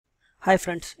Hi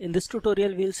friends, in this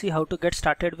tutorial we'll see how to get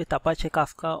started with Apache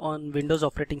Kafka on Windows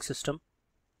operating system.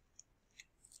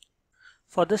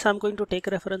 For this I'm going to take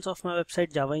reference of my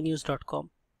website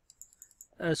javanews.com.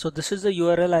 So this is the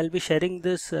URL. I'll be sharing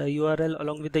this URL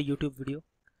along with the YouTube video.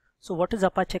 So what is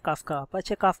Apache Kafka?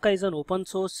 Apache Kafka is an open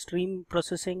source stream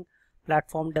processing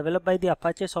platform developed by the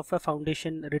Apache Software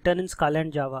Foundation, written in Scala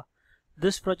and Java.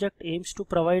 This project aims to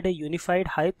provide a unified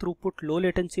high throughput low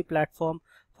latency platform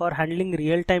for handling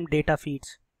real-time data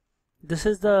feeds. This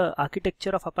is the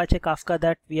architecture of Apache Kafka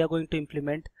that we are going to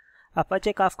implement.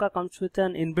 Apache Kafka comes with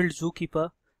an inbuilt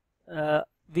zookeeper.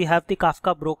 We have the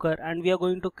Kafka broker, and we are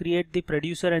going to create the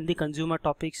producer and the consumer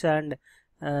topics and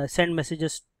send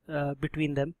messages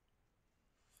between them.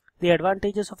 The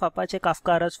advantages of Apache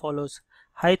Kafka are as follows: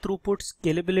 high throughput,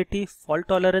 scalability, fault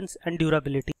tolerance, and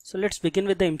durability. So let's begin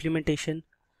with the implementation.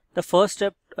 The first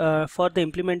step for the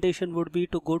implementation would be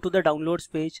to go to the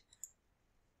downloads page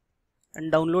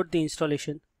and download the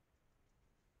installation.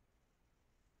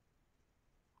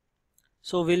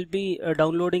 So we'll be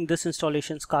downloading this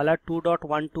installation, Scala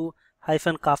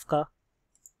 2.12-Kafka.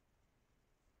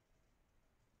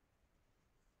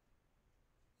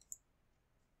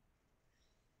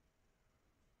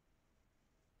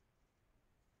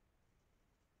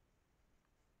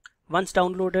 Once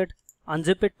downloaded,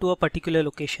 unzip it to a particular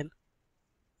location.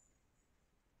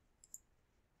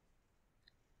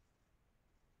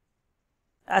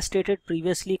 As stated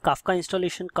previously, Kafka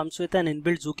installation comes with an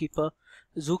inbuilt zookeeper.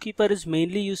 Zookeeper is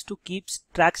mainly used to keep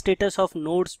track status of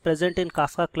nodes present in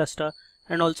Kafka cluster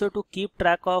and also to keep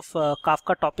track of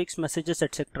Kafka topics, messages,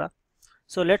 etc.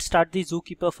 So let's start the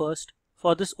zookeeper first.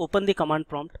 For this, open the command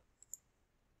prompt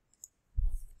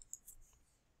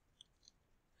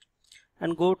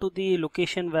and go to the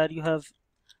location where you have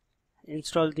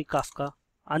installed the Kafka.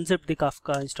 Unzip the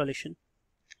Kafka installation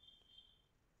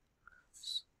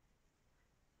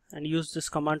and use this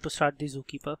command to start the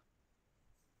zookeeper.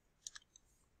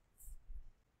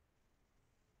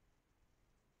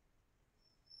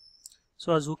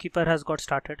 So a zookeeper has got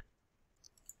started.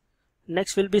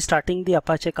 Next we'll be starting the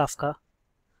Apache Kafka.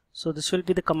 So this will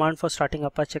be the command for starting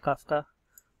Apache Kafka.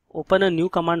 Open a new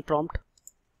command prompt.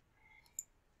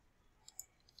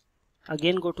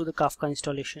 Again go to the Kafka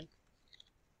installation.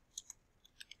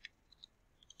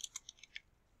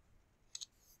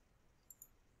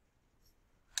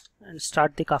 And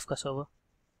start the Kafka server.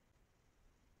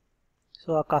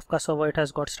 So our Kafka server, it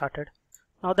has got started.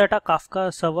 Now that our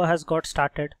Kafka server has got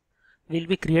started, we'll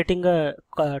be creating a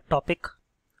topic.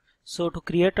 So to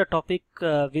create a topic,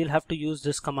 we'll have to use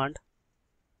this command.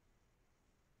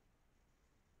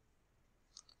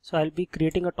 So I'll be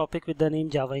creating a topic with the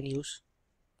name Java News.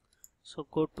 So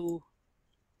go to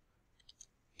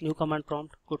new command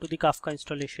prompt, go to the Kafka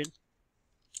installation.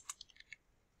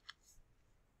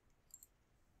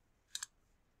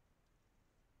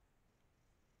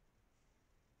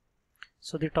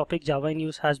 So the topic Java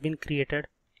News has been created.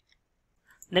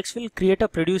 Next we'll create a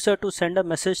producer to send a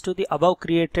message to the above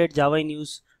created Java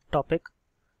News topic.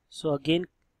 So again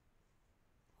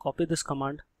copy this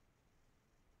command,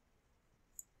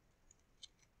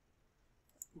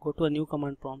 go to a new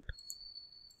command prompt.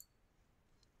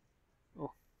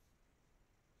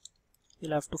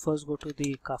 You'll have to first go to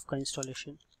the Kafka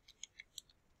installation.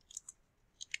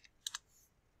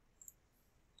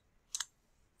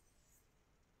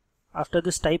 After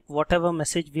this, type whatever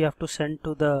message we have to send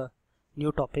to the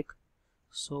new topic.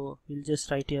 So we'll just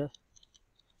write here,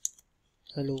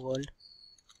 hello world.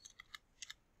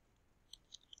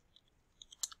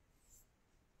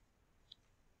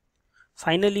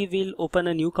 Finally, we'll open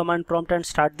a new command prompt and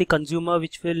start the consumer,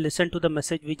 which will listen to the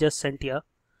message we just sent here.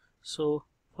 So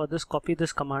for this, copy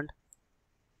this command.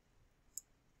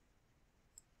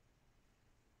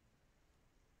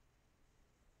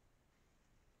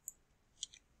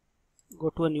 Go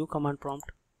to a new command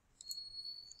prompt,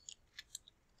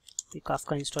 the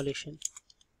Kafka installation.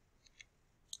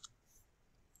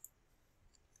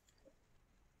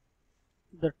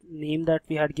 The name that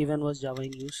we had given was Java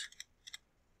News.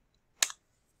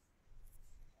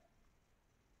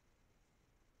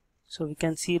 So we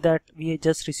can see that we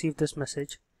just received this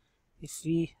message. If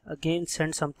we again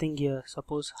send something here,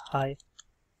 suppose hi, you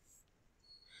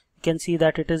can see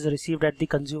that it is received at the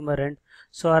consumer end.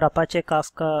 So our Apache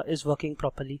Kafka is working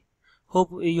properly.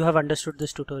 Hope you have understood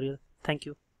this tutorial. Thank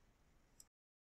you.